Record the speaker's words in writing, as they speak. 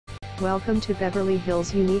Welcome to Beverly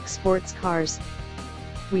Hills Unique Sports Cars.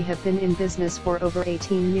 We have been in business for over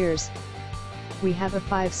 18 years. We have a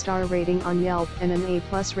 5-star rating on Yelp and an A+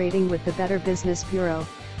 rating with the Better Business Bureau.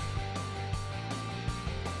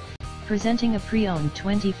 Presenting a pre-owned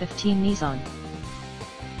 2015 Nissan.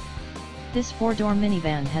 This 4-door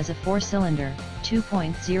minivan has a 4-cylinder,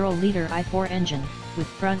 2.0-liter i4 engine, with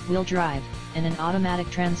front-wheel drive, and an automatic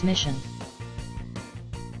transmission.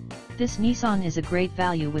 This Nissan is a great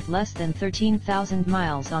value with less than 13,000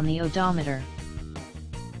 miles on the odometer.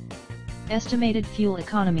 Estimated fuel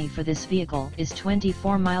economy for this vehicle is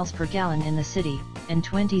 24 miles per gallon in the city, and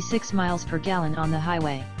 26 miles per gallon on the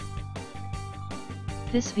highway.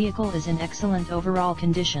 This vehicle is in excellent overall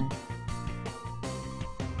condition.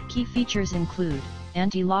 Key features include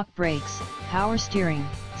anti-lock brakes, power steering,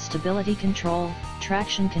 stability control,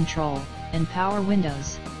 traction control, and power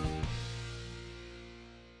windows.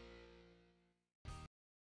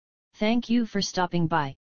 Thank you for stopping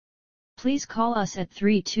by. Please call us at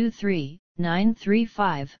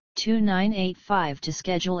 323-935-2985 to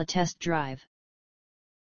schedule a test drive.